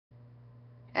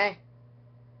Hey.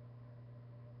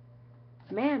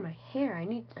 Man, my hair. I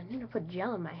need to put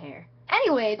gel in my hair.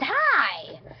 Anyways,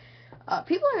 hi!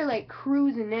 People are like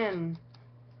cruising in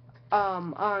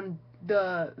on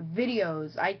the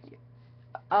videos.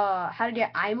 How to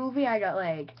get iMovie, I got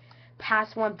like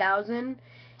past 1,000,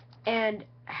 and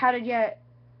how to get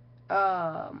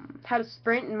how to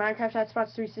sprint in Minecraft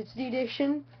Hotspots 360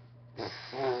 edition,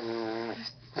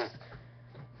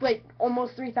 like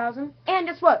almost 3,000. And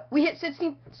guess what? We hit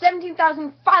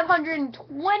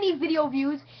 17,520 video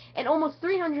views and almost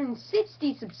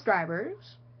 360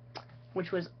 subscribers,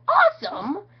 which was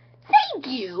awesome. Thank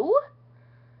you.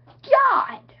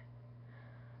 God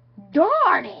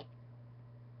darn it.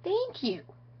 Thank you.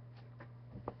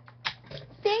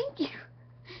 Thank you.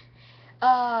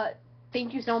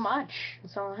 Thank you so much.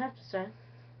 That's all I have to say.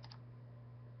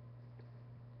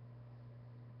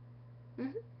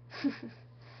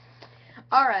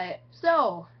 Alright,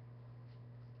 so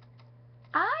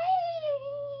I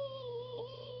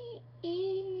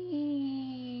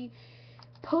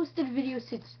posted a video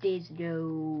 6 days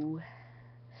ago.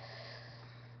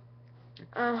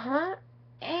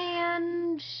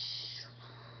 And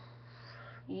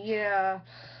yeah,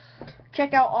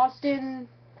 check out Austin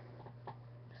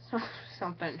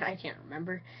something, I can't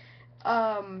remember.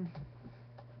 I'm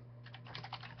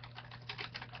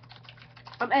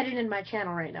editing my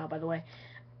channel right now, by the way.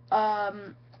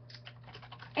 And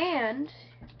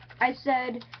I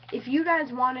said, if you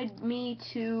guys wanted me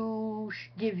to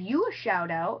give you a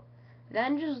shout out,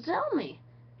 then just tell me.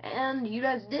 And you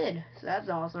guys did, so that's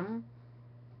awesome.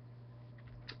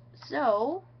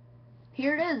 So,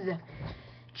 here it is.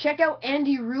 Check out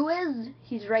AndyRuiz.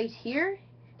 He's right here.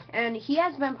 And he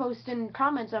has been posting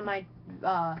comments on my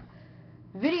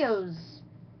videos,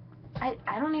 I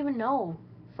don't even know,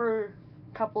 for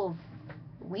a couple of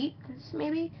weeks,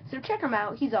 maybe. So check him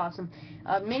out. He's awesome.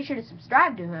 Make sure to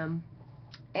subscribe to him.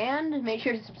 And make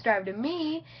sure to subscribe to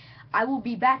me. I will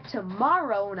be back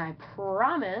tomorrow, and I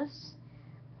promise.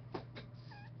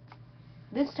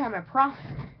 This time I promise.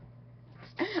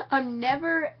 I'm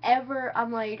never, ever,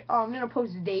 I'm like, oh, I'm going to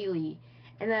post daily.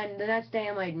 And then the next day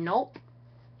I'm like, nope.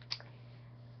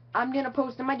 I'm going to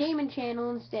post on my gaming channel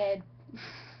instead.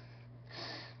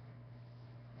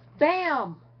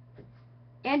 Bam!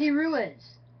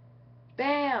 AndyRuiz.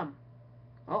 Bam!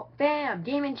 Oh, bam!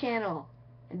 Gaming channel.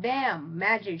 And bam!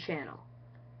 Magic channel.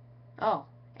 Oh,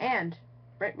 and,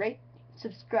 right,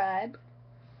 subscribe.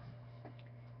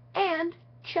 And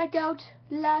check out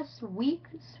last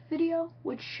week's video,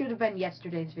 which should have been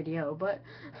yesterday's video, but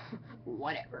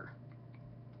whatever.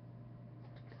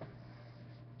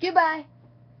 Goodbye.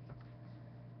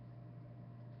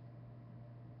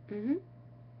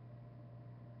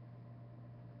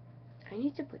 I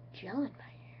need to put gel in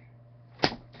my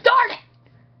hair. Darn it!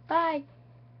 Bye.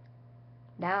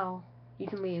 Now, you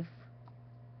can leave.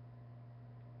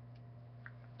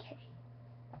 Okay.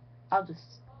 I'll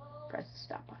just press the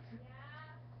stop button.